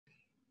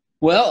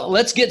Well,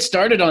 let's get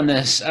started on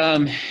this.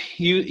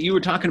 You were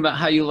talking about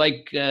how you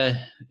like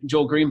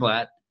Joel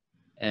Greenblatt,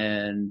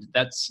 and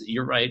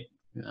you're right.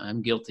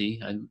 I'm guilty.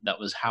 That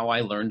was how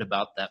I learned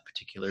about that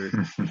particular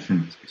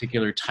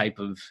type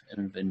of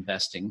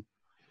investing.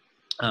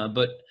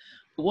 But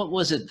what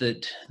was it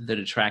that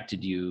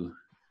attracted you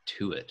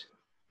to it?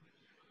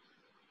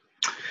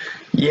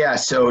 Yeah,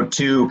 so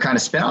to kind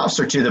of spin-offs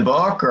or to the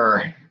book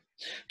or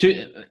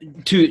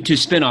To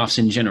spin-offs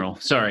in general.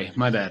 Sorry,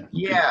 my bad.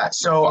 yeah,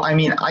 so I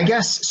mean, I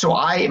guess so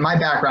I my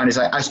background is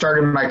I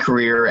started my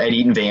career at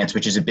Eaton Vance,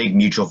 which is a big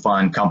mutual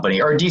fund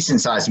company or a decent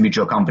sized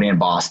mutual company in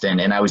Boston,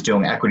 and I was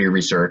doing equity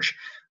research.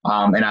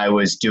 And I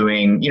was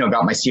doing,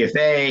 got my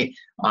CFA,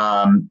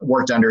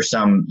 worked under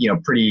some,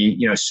 pretty,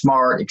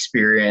 smart,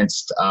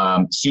 experienced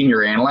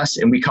senior analysts,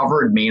 and we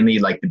covered mainly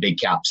like the big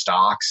cap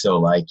stocks. So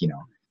like,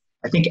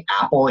 I think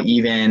Apple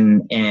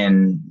even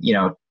in,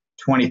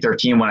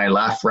 2013 when I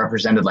left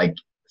represented like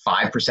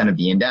 5% of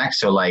the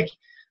index. So like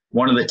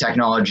one of the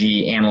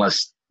technology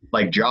analysts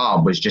like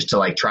job was just to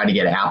like try to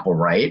get Apple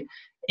right.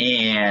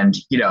 And,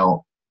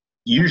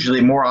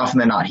 usually more often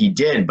than not he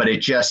did, but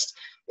it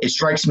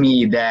strikes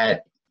me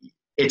that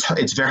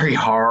it's very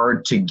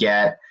hard to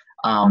get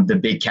the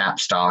big cap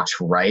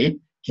stocks right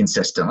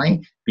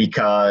consistently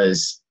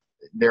because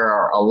there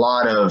are a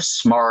lot of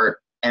smart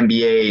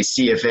MBAs,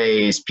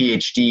 CFAs,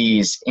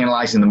 PhDs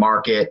analyzing the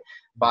market,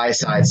 buy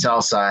side,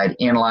 sell side,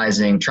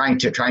 analyzing, trying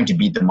to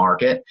beat the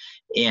market.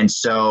 And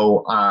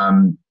so,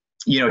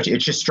 it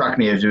just struck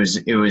me as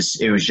it was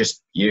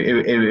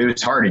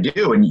hard to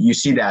do. And you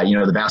see that,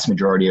 the vast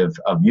majority of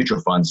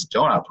mutual funds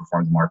don't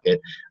outperform the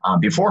market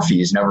before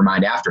fees, never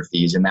mind after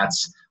fees. And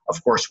that's,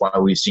 of course, why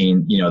we've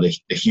seen, the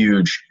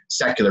huge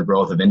secular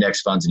growth of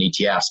index funds and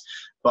ETFs.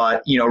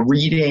 But,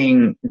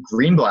 reading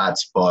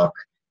Greenblatt's book,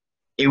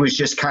 it was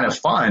just kind of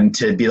fun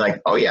to be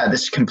like, oh yeah,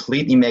 this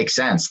completely makes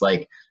sense.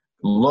 Like,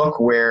 look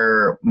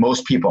where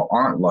most people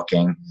aren't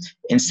looking,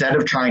 instead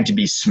of trying to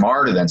be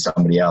smarter than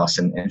somebody else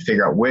and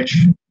figure out which,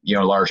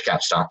 large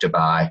cap stock to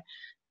buy,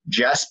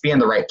 just be in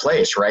the right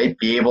place, right?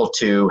 Be able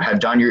to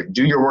have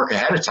do your work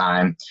ahead of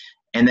time,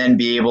 and then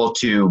be able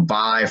to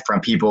buy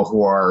from people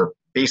who are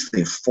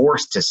basically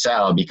forced to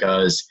sell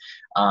because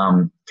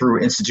through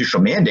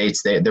institutional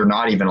mandates, they're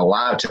not even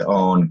allowed to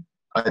own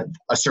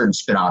a certain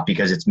spin-off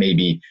because it's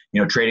maybe,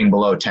 trading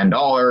below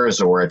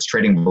 $10 or it's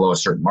trading below a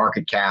certain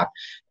market cap.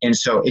 And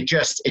so it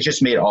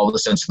just made all the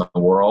sense in the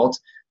world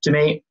to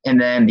me.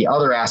 And then the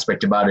other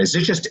aspect about it is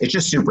it's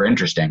just super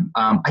interesting.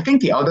 I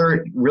think the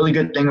other really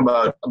good thing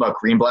about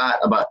Greenblatt,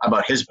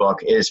 about his book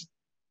is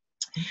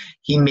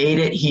he didn't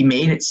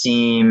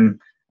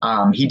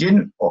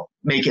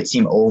make it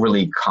seem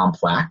overly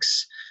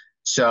complex.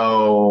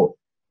 So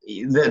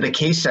the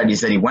case studies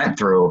that he went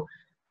through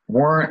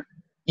weren't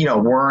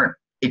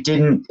it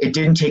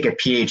didn't take a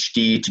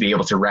PhD to be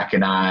able to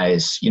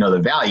recognize, the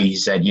value. He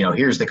said,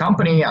 here's the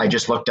company. I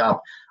just looked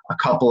up a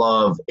couple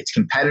of its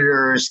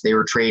competitors. They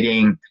were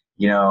trading,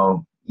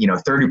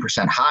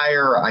 30%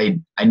 higher.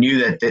 I knew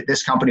that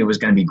this company was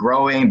going to be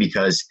growing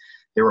because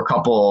there were a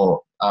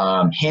couple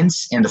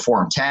hints in the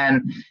Form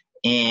 10.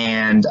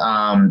 And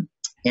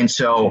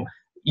so,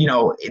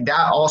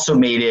 that also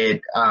made it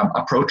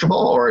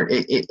approachable, or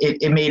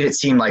it made it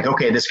seem like,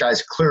 okay, this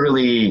guy's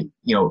clearly,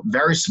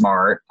 very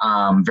smart,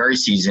 very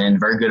seasoned,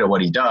 very good at what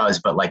he does,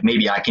 but like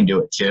maybe I can do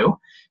it too.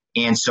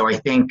 And so I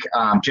think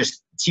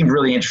just seemed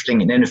really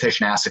interesting, an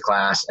inefficient asset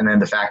class. And then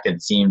the fact that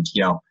it seemed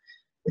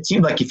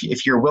like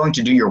if you're willing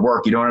to do your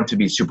work, you don't have to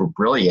be super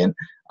brilliant.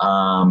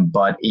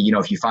 But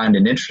if you find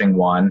an interesting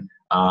one,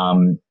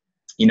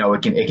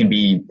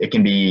 it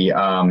can be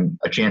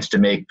a chance to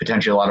make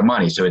potentially a lot of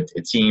money. So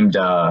it seemed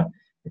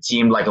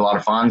like a lot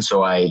of fun.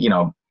 So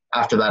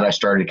after that, I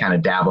started kind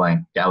of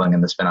dabbling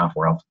in the spinoff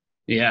world.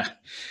 Yeah.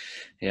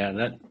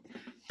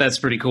 That's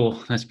pretty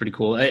cool. That's pretty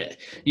cool.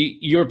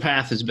 Your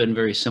path has been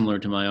very similar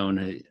to my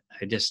own.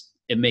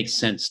 It makes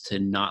sense to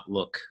not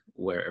look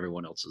where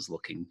everyone else is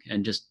looking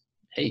and just,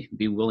 hey,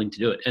 be willing to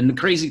do it. And the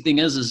crazy thing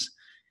is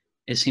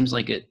it seems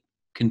like it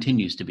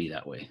continues to be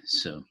that way.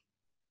 So.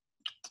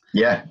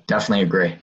 Yeah, definitely agree.